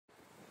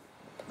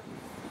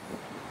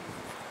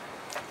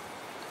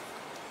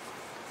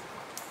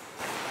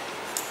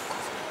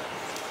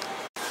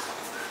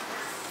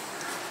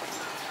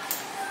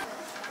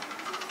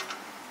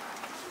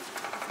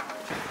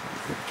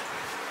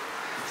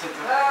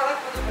他的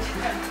户籍不信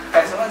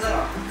改身份证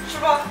了，是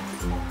吧？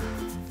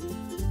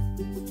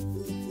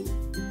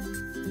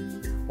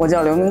我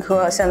叫刘明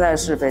珂，现在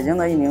是北京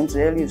的一名职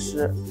业律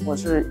师。我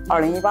是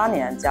2018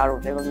年加入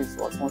这个律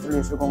所，从事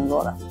律师工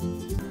作的。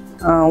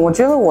我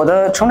觉得我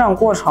的成长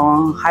过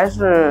程还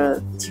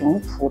是挺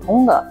普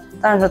通的，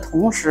但是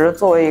同时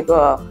作为一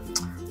个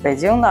北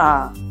京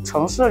的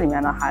城市里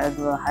面的孩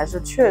子，还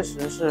是确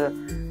实是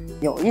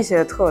有一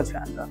些特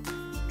权的。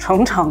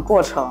成长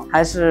过程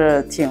还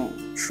是挺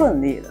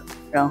顺利的，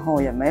然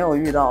后也没有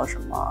遇到什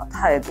么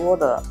太多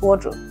的挫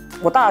折。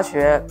我大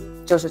学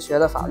就是学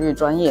的法律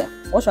专业，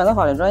我选择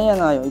法律专业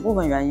呢，有一部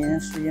分原因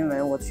是因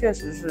为我确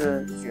实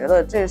是觉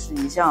得这是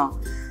一项，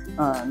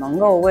能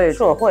够为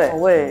社会、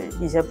为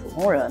一些普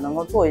通人能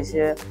够做一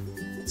些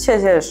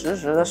切切实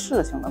实的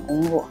事情的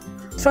工作。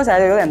说起来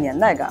就有点年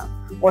代感。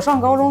我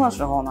上高中的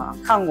时候呢，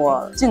看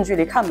过《近距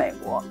离看美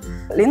国》，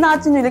琳达《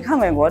近距离看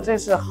美国》，这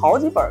是好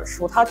几本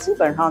书，它基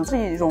本上是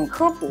以一种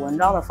科普文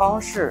章的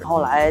方式，然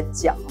后来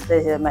讲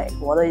这些美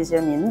国的一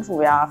些民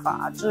主呀、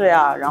法治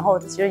呀，然后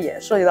其实也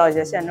涉及到一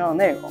些宪政的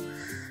内容。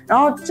然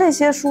后这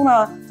些书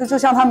呢，就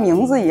像它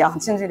名字一样，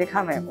近距离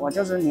看美国，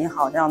就是你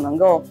好像能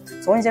够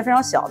从一些非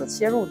常小的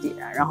切入点，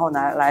然后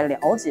来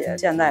了解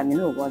现代民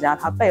主国家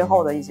它背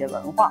后的一些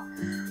文化。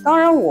当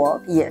然，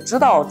我也知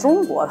道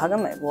中国它跟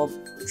美国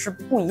是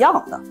不一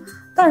样的，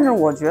但是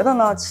我觉得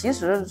呢，其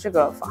实这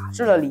个法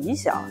治的理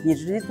想，以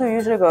及对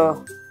于这个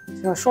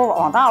说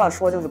往大了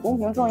说，就是公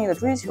平正义的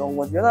追求，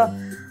我觉得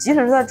即使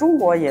是在中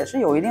国也是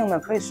有一定的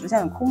可以实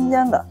现空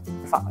间的。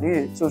法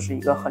律就是一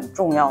个很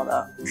重要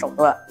的手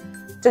段。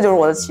这就是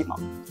我的启蒙。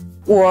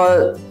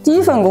我第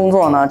一份工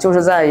作呢，就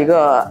是在一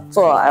个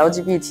做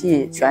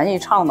LGBT 权益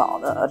倡导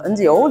的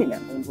NGO 里面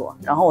工作。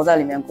然后我在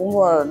里面工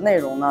作的内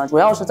容呢，主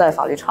要是在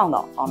法律倡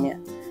导方面。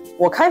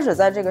我开始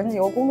在这个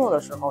NGO 工作的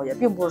时候，也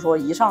并不是说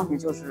一上去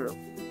就是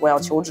我要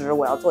求职，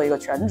我要做一个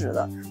全职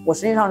的。我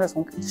实际上是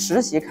从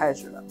实习开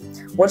始的。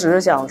我只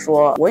是想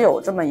说，我有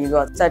这么一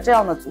个在这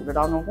样的组织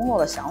当中工作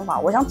的想法，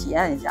我想体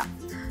验一下。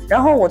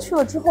然后我去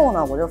了之后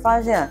呢，我就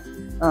发现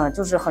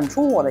就是很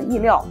出乎我的意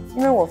料，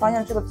因为我发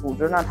现这个组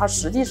织呢，它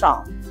实际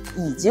上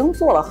已经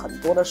做了很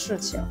多的事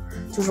情，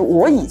就是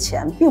我以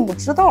前并不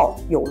知道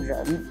有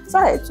人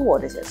在做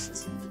这些事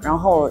情，然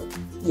后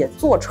也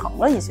做成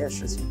了一些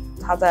事情。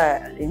他在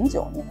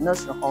09年的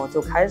时候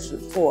就开始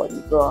做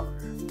一个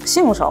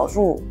性少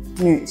数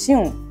女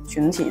性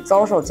群体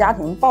遭受家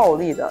庭暴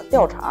力的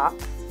调查。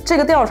这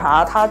个调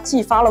查他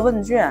既发了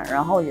问卷，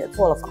然后也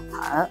做了访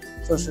谈，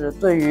就是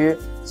对于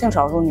性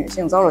少数女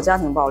性遭受家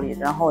庭暴力，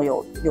然后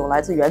有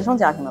来自原生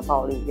家庭的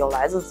暴力，有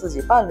来自自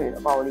己伴侣的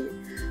暴力。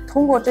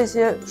通过这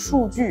些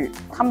数据，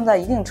他们在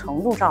一定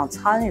程度上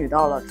参与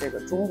到了这个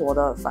中国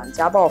的反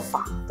家暴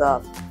法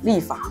的立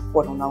法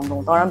过程当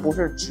中，当然不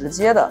是直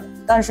接的，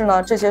但是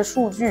呢，这些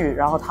数据，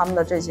然后他们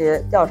的这些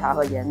调查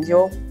和研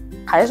究，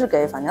还是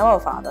给反家暴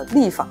法的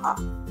立法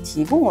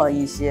提供了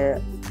一些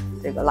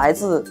这个来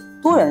自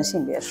多元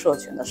性别社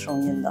群的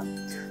声音的。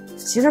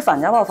其实反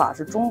家暴法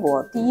是中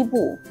国第一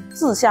部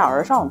自下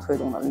而上推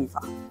动的立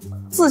法。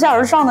自下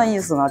而上的意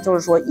思呢，就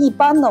是说一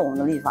般的我们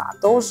的立法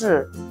都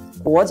是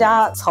国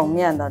家层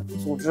面的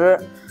组织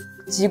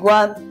机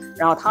关，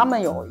然后他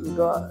们有一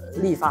个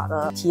立法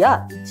的提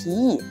案提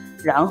议，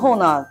然后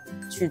呢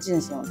去进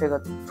行这个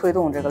推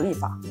动这个立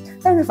法。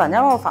但是反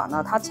家暴法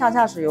呢，它恰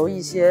恰是由一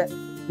些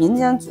民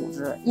间组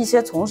织，一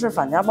些从事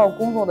反家暴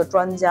工作的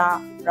专家，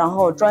然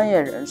后专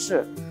业人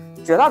士，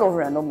绝大多数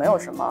人都没有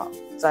什么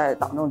在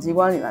党政机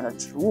关里面的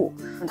职务，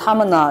他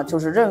们呢就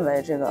是认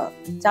为这个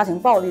家庭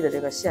暴力的这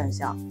个现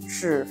象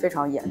是非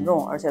常严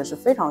重，而且是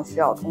非常需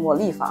要通过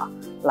立法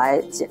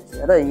来解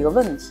决的一个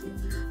问题，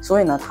所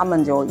以呢他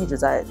们就一直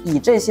在以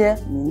这些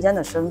民间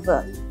的身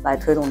份来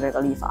推动这个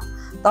立法。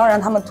当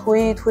然他们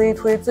推，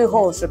最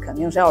后是肯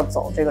定是要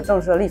走这个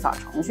正式的立法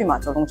程序嘛，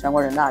就从全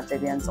国人大这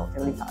边走这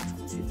个立法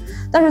程序。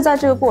但是在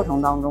这个过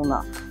程当中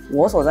呢，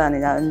我所在的那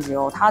家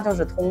NGO 它就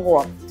是通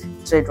过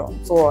这种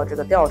做这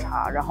个调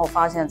查，然后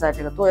发现在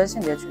这个多元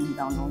性别群体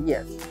当中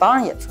当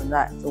然也存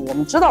在，就我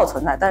们知道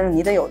存在，但是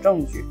你得有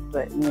证据，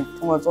对，你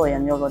通过做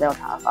研究做调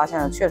查发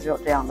现确实有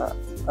这样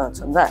的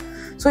存在。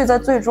所以在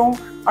最终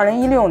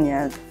2016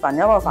年反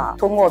家暴法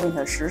通过并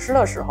且实施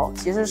的时候，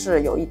其实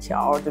是有一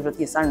条，就是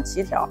第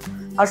37条，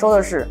他说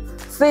的是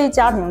非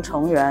家庭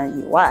成员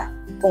以外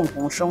共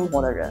同生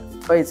活的人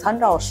可以参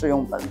照适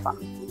用本法。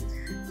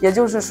也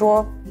就是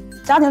说，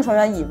家庭成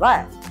员以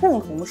外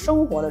共同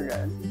生活的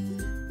人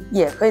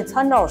也可以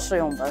参照适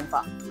用本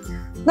法。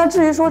那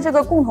至于说这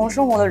个共同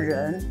生活的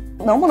人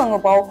能不能够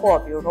包括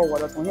比如说我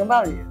的同性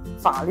伴侣，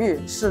法律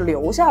是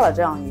留下了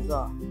这样一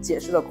个解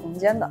释的空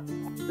间的，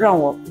让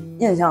我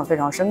印象非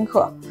常深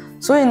刻。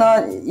所以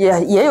呢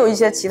也有一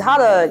些其他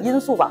的因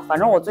素吧，反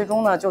正我最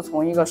终呢就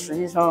从一个实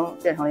习生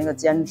变成了一个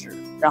兼职，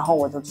然后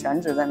我就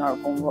全职在那儿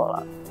工作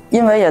了。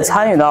因为也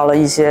参与到了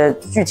一些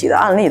具体的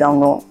案例当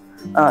中，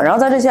然后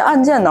在这些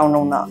案件当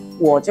中呢，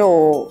我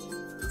就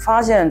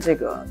发现这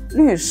个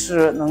律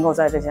师能够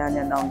在这些案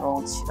件当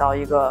中起到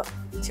一个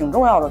挺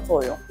重要的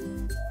作用。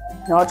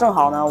然后正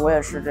好呢，我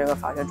也是这个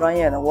法学专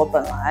业的，我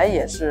本来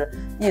也是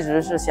一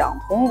直是想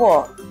通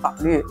过法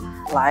律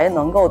来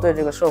能够对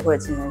这个社会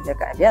进行一些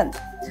改变的。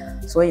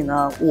所以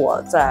呢，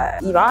我在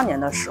18年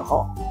的时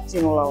候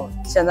进入了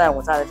现在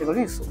我在的这个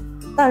律所，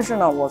但是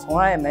呢，我从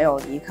来也没有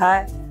离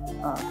开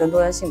跟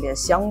多元性别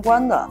相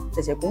关的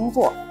这些工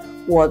作。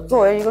我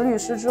作为一个律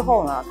师之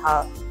后呢，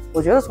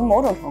我觉得从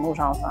某种程度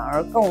上反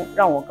而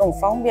让我更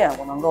方便，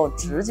我能够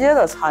直接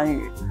的参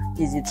与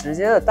以及直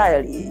接的代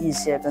理一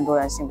些跟多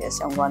元性别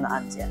相关的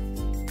案件。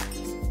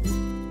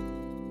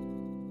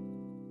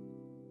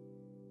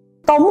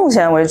到目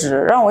前为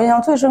止，让我印象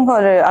最深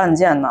刻的这个案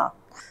件呢，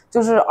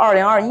就是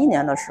2021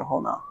年的时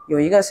候呢，有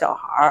一个小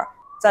孩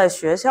在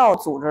学校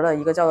组织的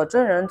一个叫做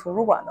真人图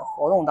书馆的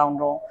活动当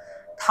中，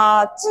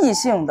他即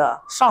兴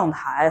的上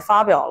台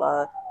发表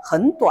了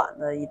很短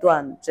的一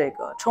段这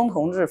个称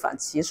同志反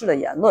歧视的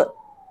言论，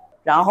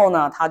然后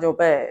呢，他就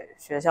被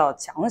学校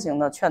强行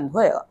的劝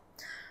退了。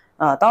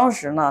当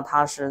时呢，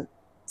他是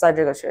在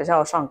这个学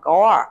校上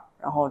高2，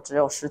然后只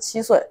有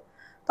17岁。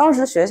当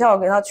时学校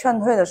给他劝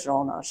退的时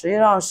候呢，实际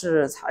上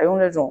是采用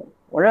这种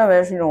我认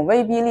为是一种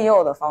威逼利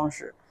诱的方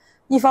式。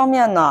一方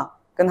面呢，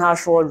跟他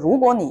说，如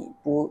果你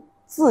不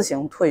自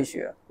行退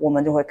学，我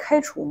们就会开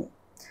除你。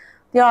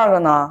第二个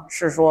呢，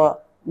是说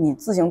你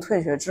自行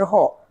退学之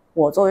后，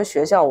我作为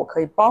学校，我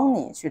可以帮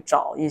你去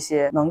找一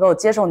些能够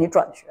接受你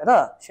转学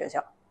的学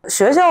校。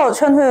学校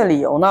劝退的理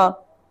由呢，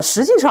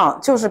实际上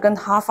就是跟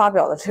他发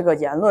表的这个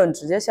言论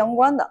直接相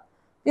关的，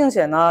并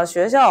且呢，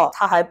学校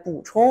他还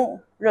补充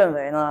认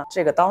为呢，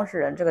这个当事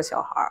人这个小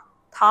孩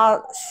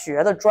他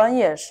学的专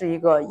业是一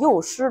个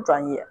幼师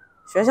专业，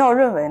学校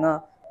认为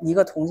呢，一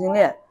个同性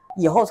恋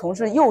以后从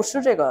事幼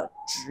师这个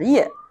职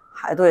业，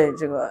还对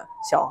这个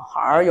小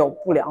孩有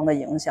不良的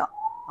影响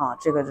啊。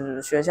这个就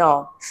是学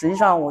校实际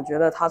上我觉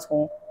得他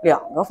从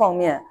2个方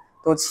面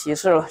都歧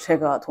视了这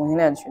个同性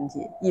恋群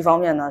体。一方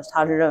面呢，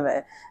他是认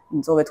为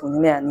你作为同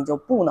性恋，你就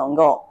不能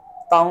够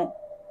当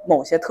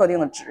某些特定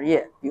的职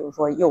业，比如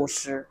说幼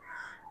师。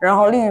然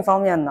后另一方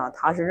面呢，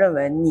他是认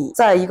为你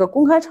在一个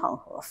公开场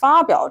合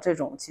发表这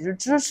种其实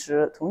支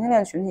持同性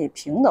恋群体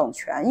平等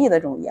权益的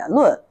这种言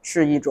论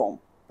是一种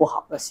不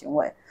好的行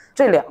为。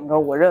这2个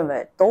我认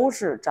为都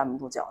是站不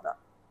住脚的。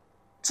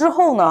之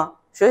后呢，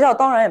学校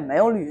当然也没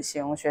有履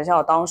行学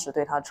校当时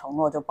对他承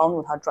诺，就帮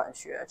助他转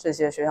学，这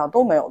些学校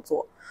都没有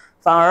做。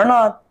反而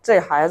呢，这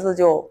孩子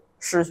就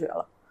失学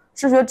了。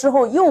失学之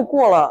后又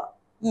过了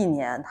1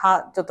年，他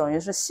就等于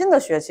是新的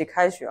学期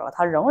开学了，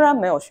他仍然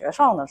没有学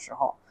上的时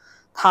候，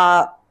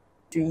他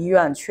去医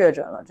院确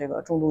诊了这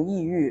个重度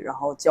抑郁然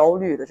后焦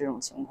虑的这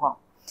种情况。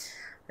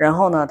然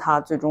后呢，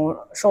他最终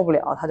受不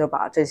了，他就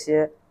把这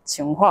些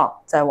情况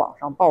在网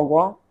上曝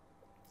光，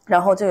然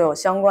后就有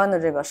相关的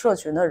这个社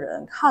群的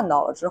人看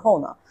到了之后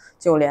呢，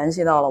就联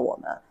系到了我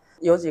们，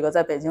有几个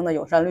在北京的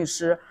友善律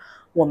师，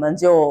我们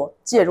就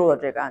介入了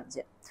这个案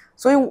件。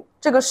所以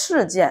这个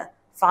事件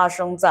发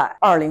生在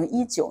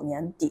2019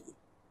年底，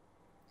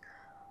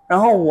然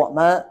后我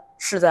们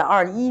是在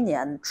21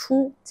年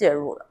初介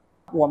入的。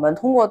我们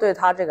通过对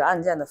他这个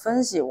案件的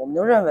分析，我们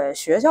就认为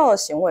学校的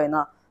行为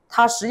呢，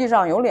它实际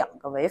上有2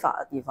个违法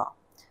的地方。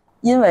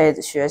因为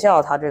学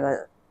校它这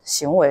个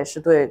行为是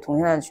对同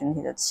性恋群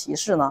体的歧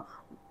视呢，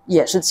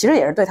其实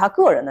也是对他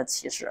个人的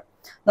歧视。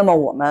那么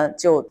我们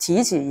就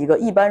提起一个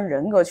一般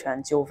人格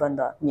权纠纷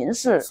的民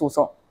事诉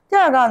讼。第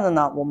2个案子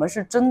呢，我们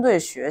是针对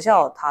学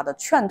校它的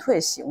劝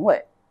退行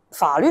为。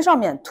法律上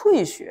面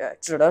退学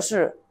指的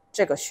是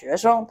这个学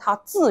生他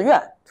自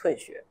愿退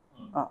学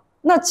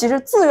那其实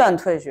自愿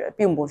退学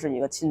并不是一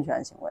个侵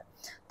权行为。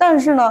但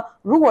是呢，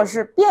如果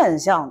是变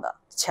相的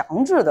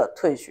强制的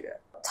退学，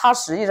它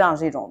实际上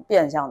是一种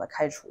变相的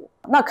开除。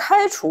那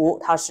开除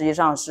它实际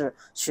上是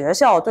学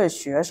校对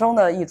学生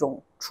的一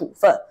种处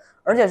分，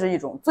而且是一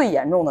种最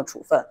严重的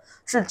处分，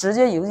是直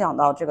接影响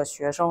到这个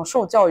学生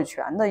受教育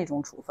权的一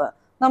种处分。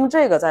那么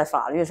这个在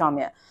法律上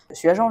面，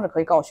学生是可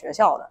以告学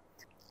校的。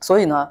所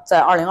以呢，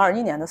在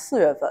2021年的4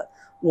月份，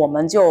我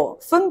们就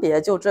分别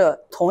就这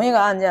同一个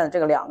案件的这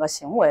个2个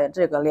行为，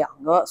这个2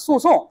个诉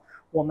讼，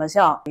我们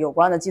向有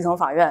关的基层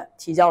法院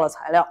提交了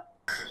材料，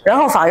然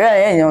后法院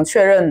也已经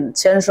确认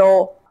签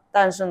收，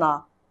但是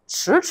呢，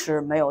迟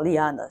迟没有立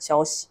案的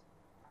消息。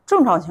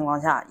正常情况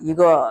下，一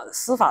个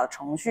司法的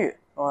程序，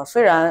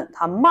虽然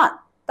它慢，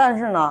但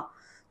是呢，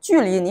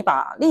距离你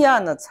把立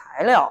案的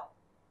材料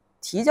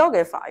提交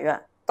给法院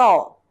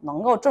到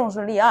能够正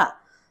式立案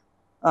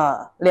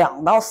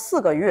，2到4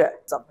个月，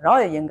怎么着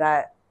也应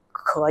该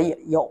可以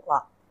有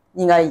了，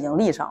应该已经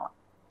立上了。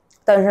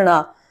但是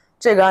呢，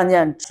这个案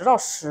件直到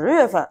10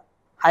月份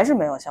还是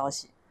没有消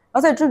息。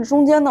而在这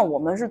中间呢，我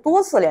们是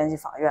多次联系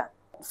法院，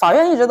法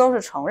院一直都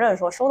是承认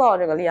说收到了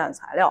这个立案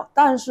材料，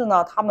但是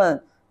呢，他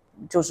们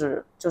就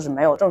是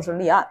没有正式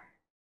立案。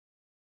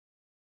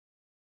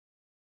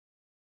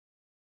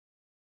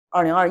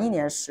2021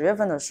年10月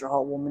份的时候，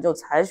我们就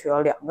采取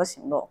了2个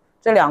行动。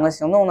这2个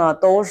行动呢，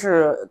都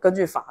是根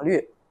据法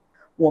律，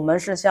我们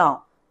是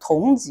向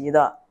同级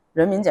的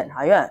人民检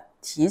察院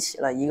提起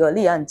了一个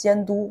立案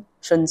监督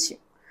申请。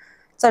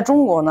在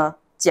中国呢，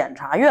检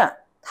察院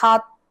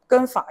它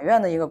跟法院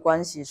的一个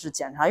关系是，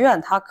检察院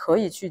它可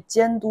以去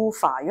监督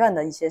法院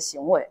的一些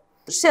行为。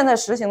现在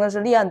实行的是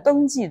立案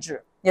登记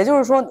制，也就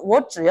是说，我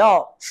只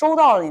要收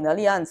到了你的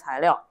立案材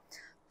料，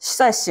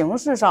在形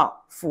式上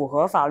符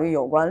合法律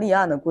有关立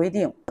案的规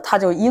定，它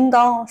就应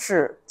当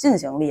是进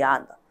行立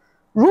案的。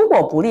如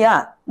果不立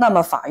案，那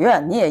么法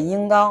院你也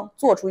应当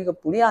做出一个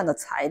不立案的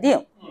裁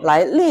定，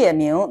来列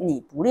明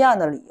你不立案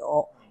的理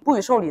由。不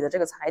予受理的这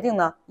个裁定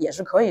呢，也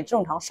是可以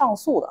正常上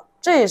诉的。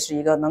这是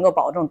一个能够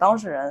保证当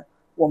事人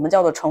我们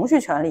叫做程序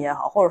权利也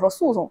好，或者说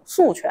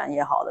诉权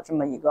也好的这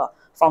么一个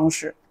方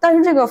式。但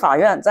是这个法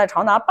院在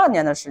长达半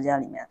年的时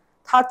间里面，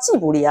他既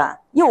不立案，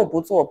又不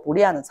做不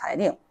立案的裁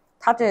定，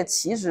他这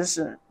其实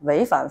是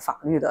违反法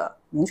律的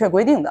明确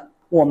规定的。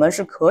我们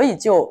是可以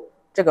就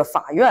这个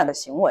法院的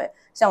行为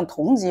向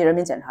同级人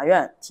民检察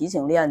院提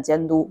请立案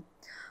监督，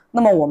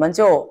那么我们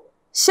就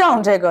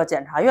向这个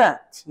检察院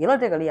提了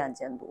这个立案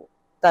监督，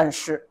但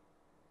是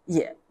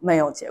也没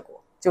有结果。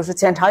就是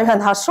检察院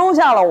他收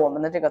下了我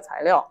们的这个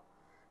材料，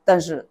但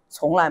是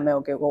从来没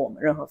有给过我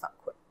们任何反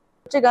馈。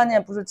这个案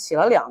件不是起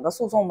了2个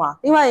诉讼吗？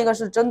另外一个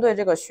是针对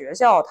这个学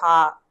校，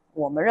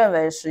我们认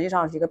为实际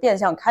上是一个变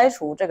相开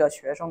除这个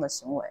学生的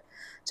行为。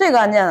这个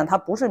案件呢，它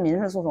不是民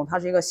事诉讼，它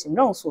是一个行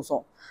政诉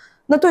讼。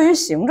那对于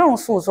行政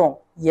诉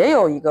讼也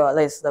有一个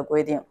类似的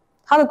规定，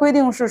它的规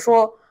定是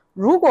说，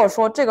如果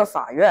说这个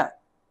法院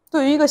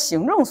对于一个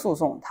行政诉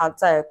讼，它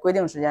在规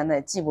定时间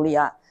内既不立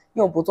案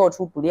又不做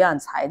出不立案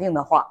裁定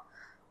的话，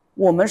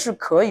我们是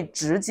可以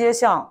直接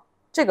向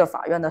这个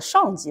法院的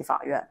上级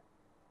法院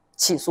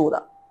起诉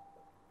的。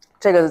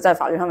这个在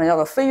法律上面叫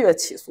做飞跃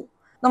起诉。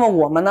那么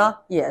我们呢，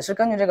也是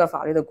根据这个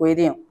法律的规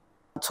定，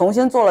重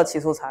新做了起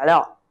诉材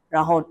料，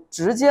然后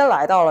直接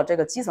来到了这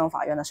个基层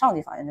法院的上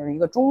级法院，就是一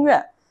个中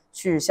院，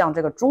去向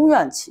这个中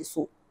院起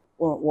诉。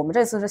我们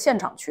这次是现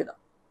场去的，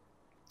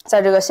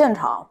在这个现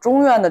场，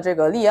中院的这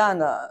个立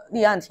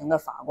案庭的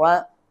法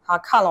官，他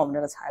看了我们这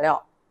个材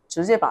料，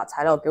直接把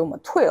材料给我们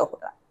退了回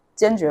来，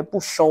坚决不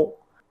收，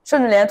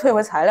甚至连退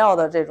回材料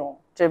的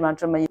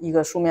这么一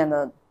个书面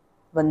的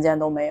文件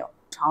都没有。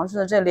尝试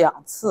的这2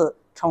次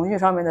程序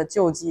上面的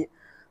救济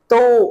都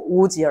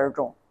无疾而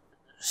终。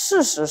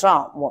事实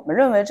上，我们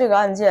认为这个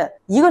案件，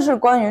一个是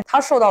关于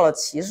他受到了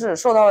歧视，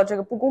受到了这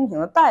个不公平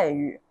的待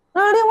遇，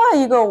那另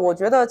外一个我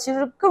觉得其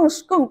实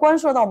更关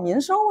涉到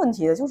民生问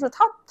题的，就是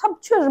他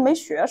确实没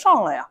学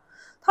上了呀。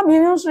他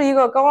明明是一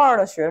个高2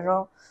的学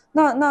生，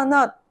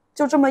那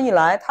就这么一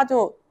来，他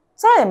就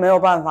再也没有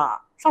办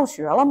法上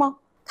学了吗？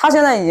他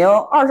现在已经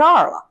22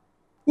了，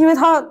因为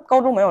他高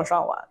中没有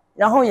上完，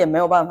然后也没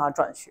有办法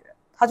转学，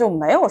他就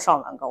没有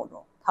上完高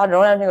中，他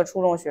仍然是个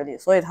初中学历，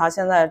所以他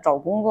现在找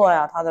工作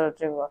呀，他的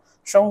这个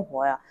生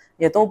活呀，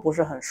也都不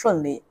是很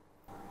顺利。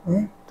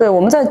对，我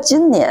们在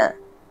今年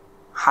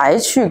还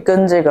去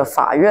跟这个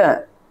法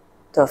院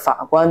的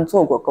法官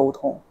做过沟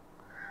通，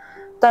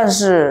但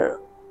是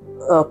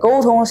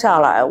沟通下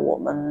来，我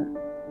们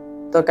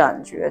的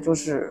感觉就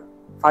是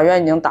法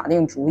院已经打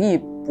定主意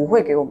不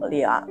会给我们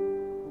立案。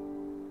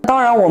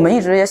当然我们一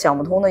直也想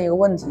不通的一个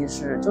问题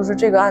是，就是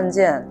这个案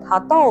件它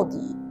到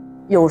底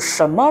有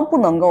什么不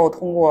能够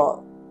通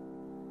过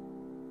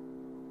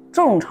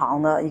正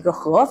常的一个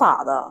合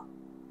法的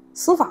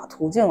司法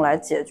途径来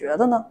解决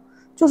的呢？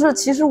就是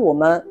其实我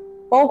们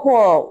包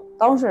括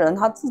当事人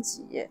他自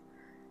己，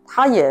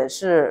他也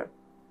是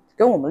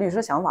跟我们律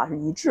师想法是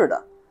一致的，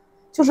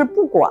就是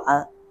不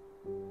管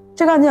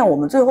这个案件我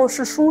们最后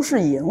是输是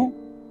赢，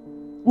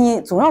你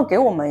总要给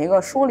我们一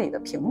个说理的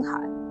平台。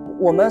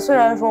我们虽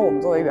然说我们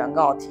作为原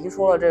告提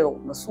出了这个我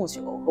们的诉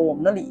求和我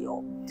们的理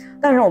由，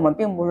但是我们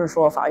并不是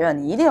说法院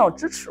你一定要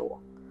支持我。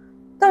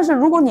但是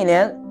如果你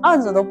连案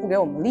子都不给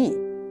我们立，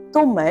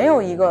都没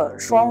有一个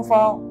双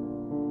方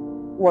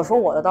我说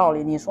我的道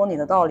理你说你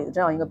的道理的这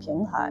样一个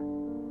平台，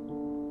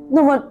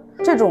那么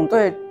这种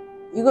对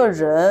一个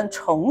人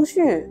程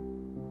序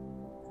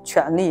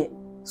权利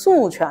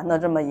诉权的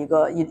这么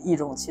一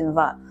种侵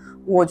犯，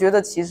我觉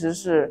得其实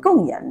是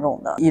更严重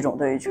的一种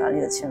对于权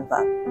利的侵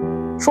犯。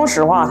说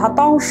实话，他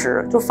当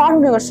时就发生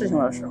这个事情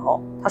的时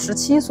候，他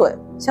17岁，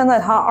现在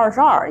他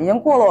22，已经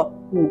过了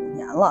5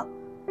年了。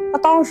他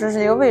当时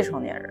是一个未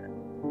成年人，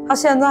他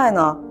现在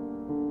呢，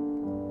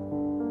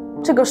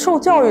这个受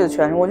教育的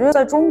权利，我觉得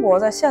在中国，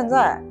在现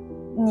在，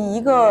你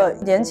一个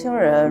年轻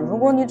人，如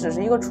果你只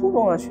是一个初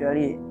中的学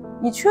历，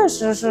你确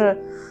实是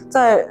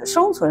在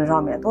生存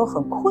上面都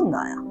很困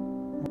难呀。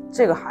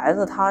这个孩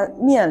子他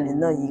面临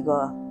的一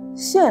个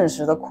现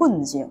实的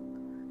困境，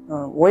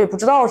我也不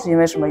知道是因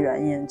为什么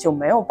原因，就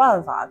没有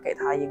办法给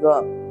他一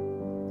个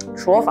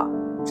说法。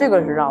这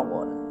个是让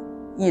我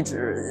一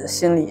直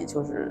心里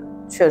就是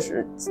确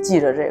实记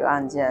着这个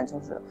案件，就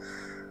是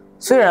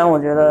虽然我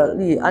觉得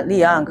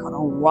立案可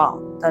能无望，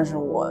但是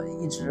我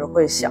一直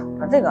会想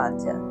着这个案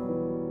件。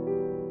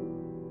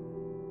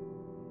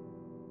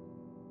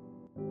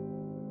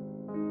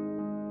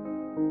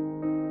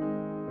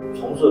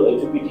从事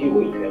LGBT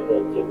维权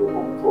的这个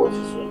工作，其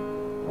实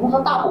通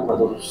常大部分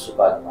都是失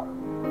败的吧。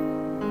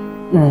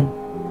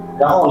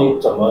然后你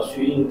怎么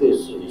去应对自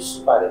己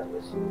失败的这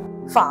个心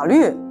态？法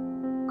律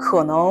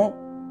可能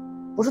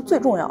不是最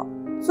重要的，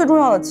最重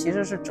要的其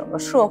实是整个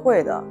社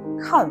会的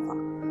看法。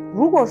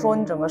如果说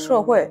你整个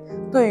社会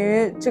对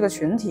于这个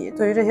群体，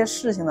对于这些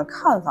事情的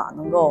看法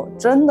能够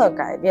真的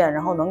改变，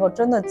然后能够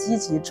真的积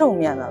极正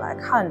面的来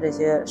看这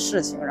些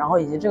事情，然后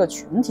以及这个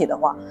群体的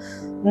话，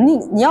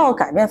你要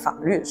改变法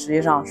律实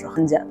际上是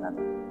很简单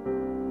的。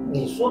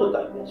你说的改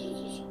变是指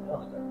什么样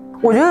的改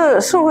变？我觉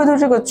得社会对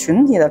这个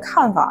群体的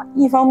看法，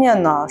一方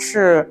面呢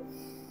是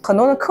很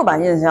多的刻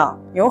板印象，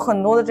有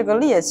很多的这个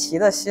猎奇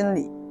的心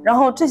理，然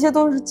后这些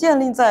都是建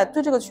立在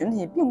对这个群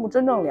体并不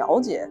真正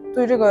了解，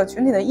对这个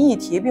群体的议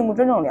题并不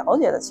真正了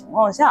解的情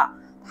况下，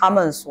他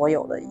们所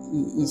有的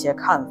一些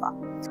看法。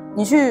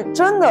你去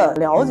真的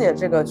了解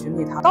这个群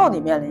体他到底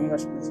面临一个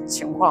什么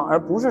情况，而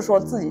不是说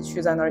自己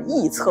去在那儿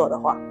臆测的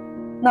话，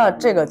那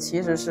这个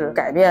其实是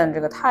改变这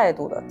个态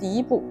度的第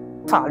一步。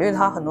法律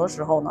它很多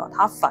时候呢，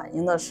它反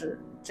映的是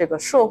这个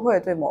社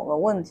会对某个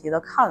问题的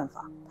看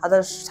法，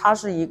它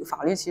是一个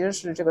法律其实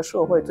是这个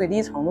社会最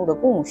低程度的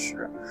共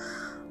识。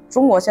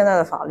中国现在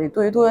的法律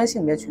对于多元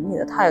性别群体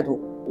的态度，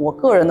我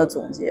个人的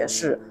总结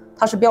是，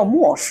它是比较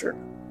漠视的。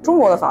中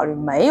国的法律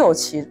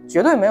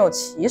绝对没有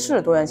歧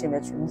视多元性别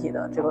群体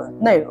的这个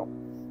内容，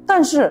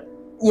但是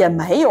也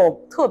没有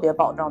特别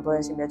保障多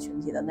元性别群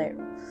体的内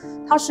容，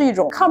它是一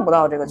种看不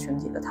到这个群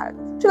体的态度。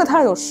这个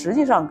态度实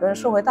际上跟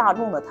社会大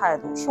众的态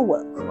度是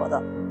吻合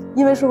的，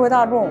因为社会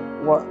大众，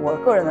我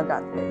个人的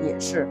感觉也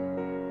是，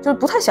就是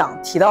不太想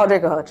提到这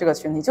个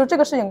群体，就这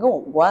个事情跟我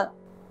无关。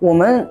我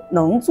们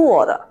能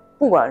做的，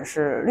不管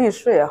是律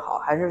师也好，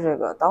还是这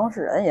个当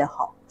事人也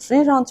好，实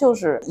际上就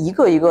是一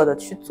个一个的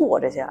去做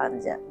这些案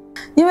件。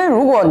因为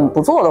如果你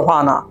不做的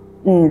话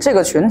呢，这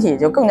个群体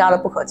就更加的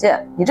不可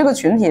见，你这个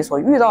群体所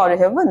遇到的这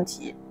些问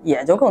题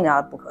也就更加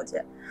的不可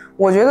见。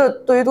我觉得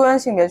对于多元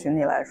性别群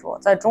体来说，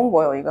在中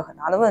国有一个很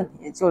大的问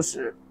题，就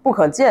是不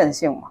可见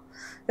性嘛。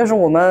就是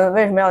我们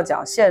为什么要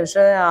讲现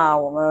身啊，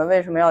我们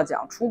为什么要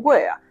讲出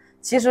柜啊，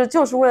其实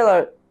就是为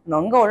了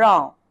能够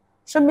让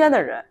身边的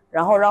人，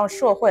然后让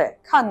社会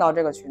看到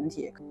这个群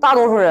体，大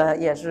多数人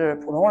也是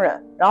普通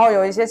人，然后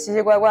有一些奇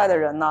奇怪怪的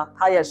人呢，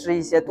他也是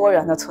一些多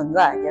元的存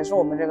在，也是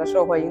我们这个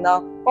社会应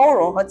当包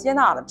容和接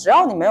纳的。只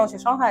要你没有去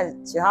伤害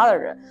其他的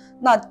人，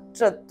那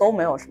这都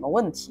没有什么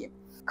问题。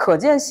可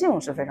见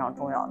性是非常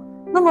重要的。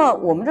那么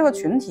我们这个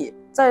群体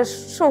在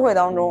社会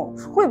当中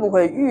会不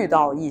会遇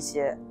到一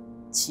些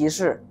歧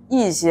视、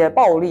一些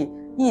暴力、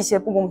一些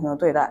不公平的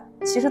对待？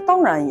其实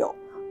当然有，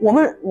我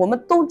们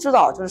都知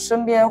道，就是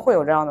身边会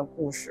有这样的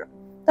故事。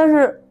但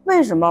是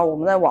为什么我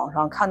们在网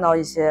上看到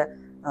一些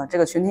这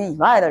个群体以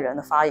外的人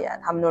的发言，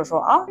他们就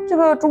说啊，这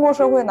个中国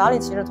社会哪里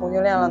歧视同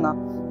性恋了呢？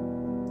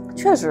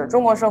确实，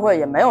中国社会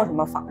也没有什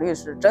么法律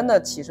是真的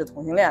歧视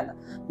同性恋的，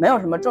没有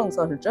什么政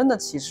策是真的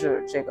歧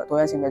视这个多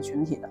元性别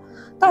群体的。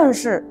但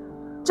是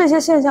这些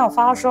现象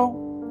发生，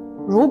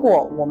如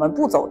果我们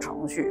不走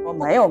程序，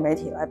没有媒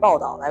体来报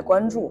道、来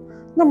关注，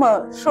那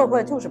么社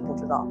会就是不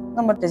知道。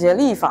那么这些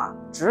立法、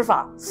执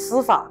法、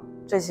司法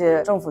这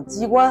些政府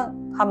机关，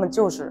他们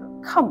就是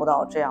看不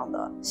到这样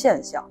的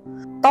现象。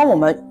当我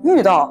们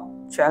遇到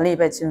权利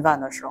被侵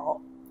犯的时候，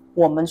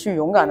我们去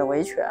勇敢的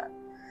维权。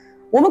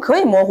我们可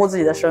以模糊自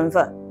己的身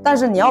份，但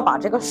是你要把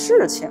这个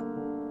事情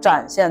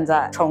展现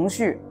在程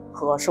序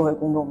和社会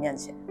公众面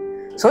前，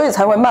所以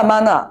才会慢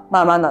慢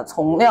的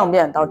从量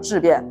变到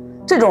质变。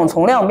这种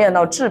从量变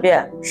到质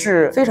变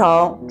是非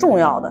常重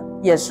要的，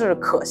也是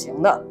可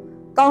行的。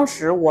当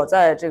时我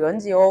在这个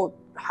NGO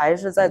还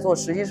是在做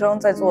实习生，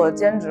在做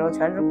兼职和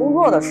全职工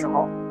作的时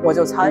候，我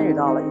就参与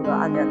到了一个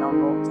案件当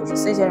中，就是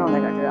C 先生那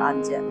个这个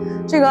案件。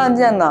这个案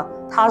件呢，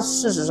它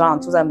事实上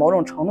就在某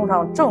种程度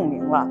上证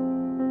明了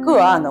个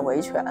案的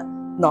维权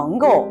能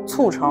够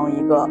促成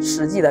一个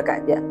实际的改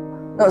变。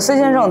C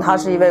先生他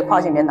是一位跨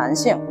性别男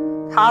性，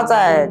他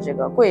在这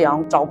个贵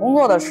阳找工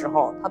作的时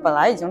候，他本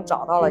来已经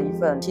找到了一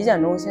份体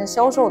检中心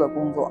销售的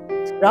工作，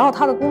然后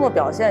他的工作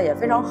表现也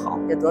非常好，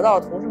也得到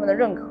同事们的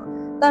认可。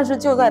但是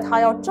就在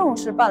他要正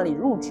式办理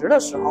入职的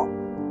时候，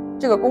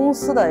这个公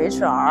司的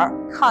HR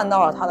看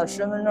到了他的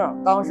身份证，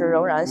当时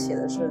仍然写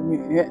的是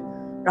女，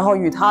然后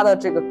与他的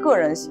这个个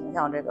人形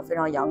象，这个非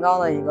常阳刚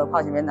的一个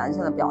跨性别男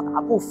性的表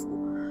达不符。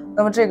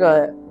那么这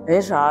个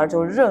HR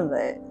就认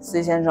为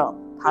C 先生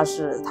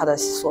他的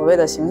所谓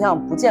的形象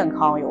不健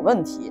康有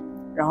问题，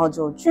然后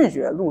就拒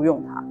绝录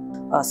用他。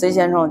C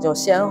先生就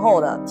先后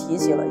的提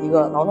起了一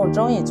个劳动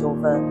争议纠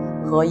纷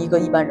和一个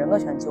一般人格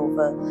权纠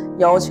纷，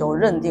要求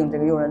认定这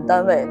个用人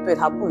单位对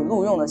他不予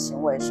录用的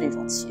行为是一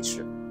种歧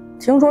视。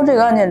听说这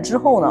个案件之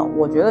后呢，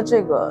我觉得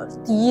这个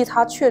第一，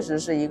它确实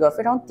是一个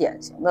非常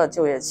典型的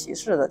就业歧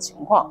视的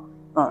情况。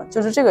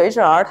就是这个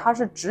HR 他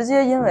是直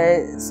接因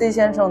为 C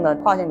先生的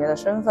跨性别的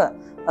身份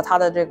和他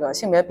的这个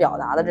性别表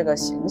达的这个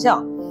形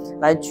象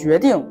来决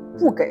定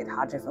不给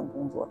他这份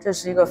工作，这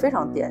是一个非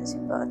常典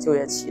型的就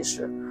业歧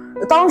视。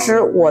当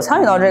时我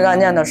参与到这个案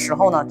件的时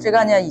候呢，这个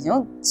案件已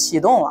经启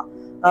动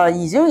了，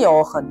已经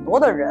有很多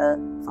的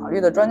人，法律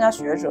的专家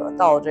学者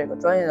到这个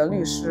专业的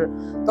律师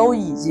都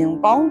已经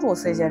帮助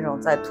C 先生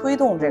在推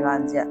动这个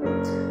案件。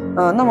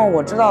那么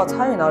我知道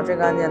参与到这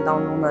个案件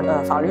当中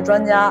的法律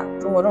专家，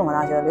中国政法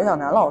大学刘晓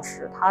楠老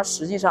师，它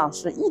实际上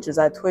是一直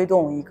在推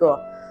动一个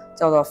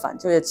叫做反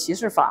就业歧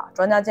视法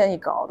专家建议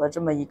稿的这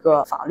么一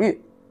个法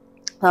律。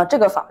那这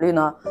个法律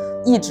呢，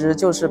一直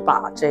就是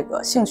把这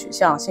个性取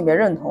向、性别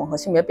认同和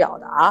性别表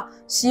达，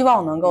希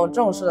望能够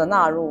正式的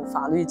纳入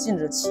法律禁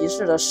止歧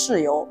视的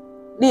事由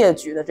列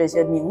举的这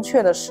些明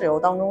确的事由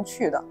当中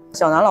去的。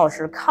小南老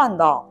师看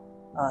到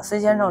C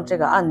先生这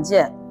个案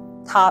件，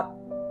他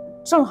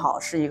正好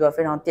是一个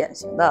非常典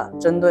型的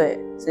针对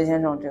C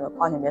先生这个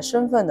跨性别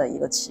身份的一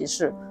个歧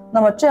视。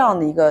那么这样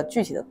的一个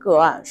具体的个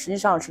案，实际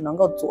上是能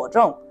够佐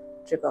证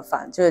这个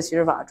反就业歧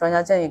视法专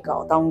家建议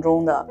稿当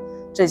中的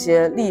这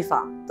些立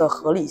法的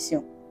合理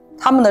性。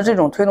他们的这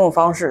种推动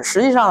方式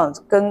实际上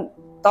跟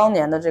当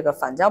年的这个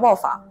反家暴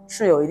法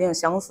是有一定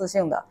相似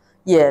性的，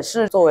也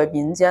是作为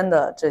民间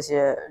的这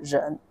些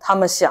人，他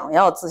们想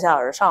要自下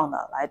而上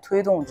的来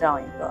推动这样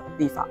一个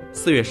立法。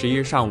4月11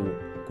日上午，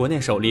国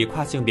内首例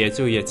跨性别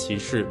就业歧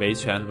视维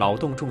权劳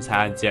动仲裁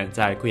案件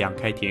在贵阳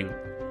开庭。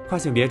跨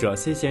性别者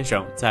C 先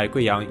生在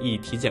贵阳一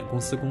体检公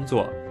司工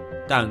作，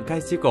但该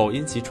机构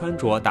因其穿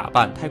着打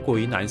扮太过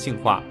于男性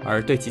化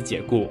而对其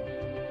解雇。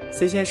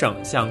C 先生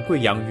向贵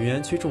阳云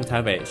园区仲裁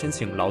委申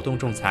请劳动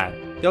仲裁，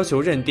要求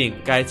认定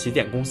该起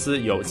点公司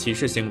有歧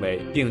视行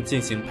为，并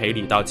进行赔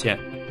礼道歉。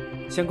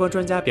相关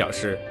专家表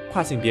示，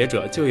跨性别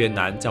者就业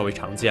难较为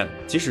常见，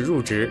即使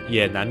入职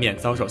也难免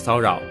遭受骚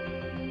扰，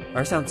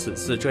而像此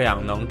次这样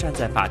能站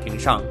在法庭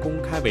上公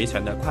开维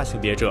权的跨性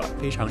别者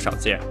非常少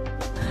见。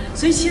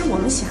所以其实我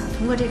们想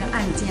通过这个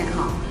案件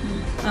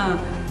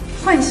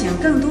唤醒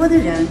更多的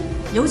人，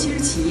尤其是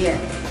企业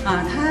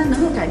它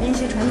能够改变一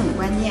些传统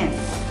观念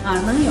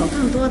能有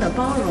更多的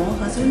包容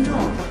和尊重。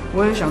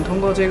我也想通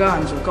过这个案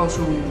子告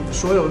诉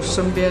所有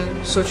身边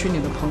社区里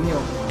的朋友，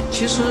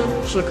其实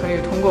是可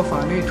以通过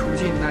法律途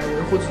径来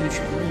维护自己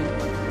权益的。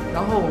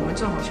然后我们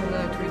正好现在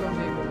在推动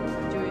这个反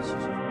就业歧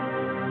视。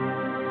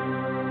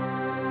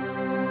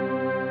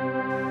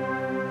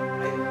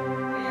等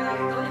你好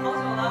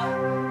久了。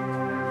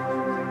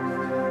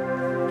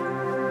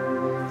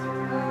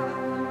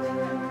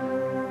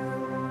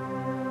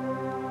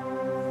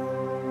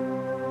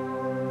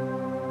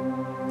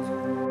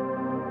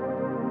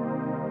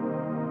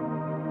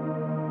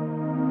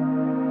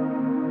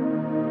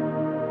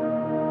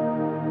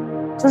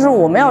就是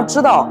我们要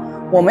知道，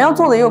我们要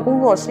做的一个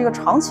工作是一个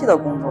长期的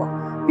工作，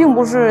并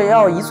不是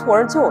要一蹴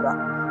而就的。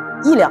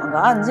一两个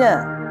案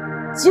件，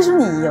即使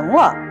你赢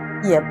了，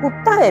也不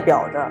代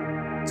表着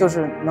就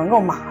是能够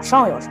马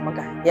上有什么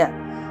改变。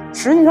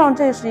实际上，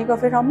这是一个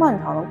非常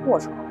漫长的过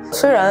程。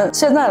虽然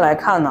现在来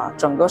看呢，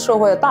整个社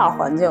会的大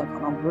环境可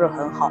能不是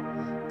很好，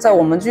在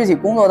我们具体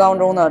工作当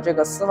中呢，这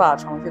个司法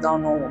程序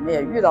当中，我们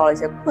也遇到了一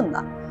些困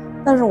难，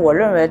但是我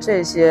认为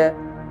这些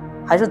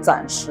还是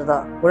暂时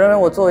的。我认为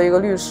我作为一个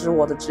律师，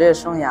我的职业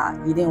生涯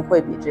一定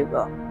会比这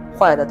个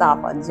坏的大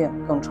环境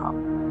更长。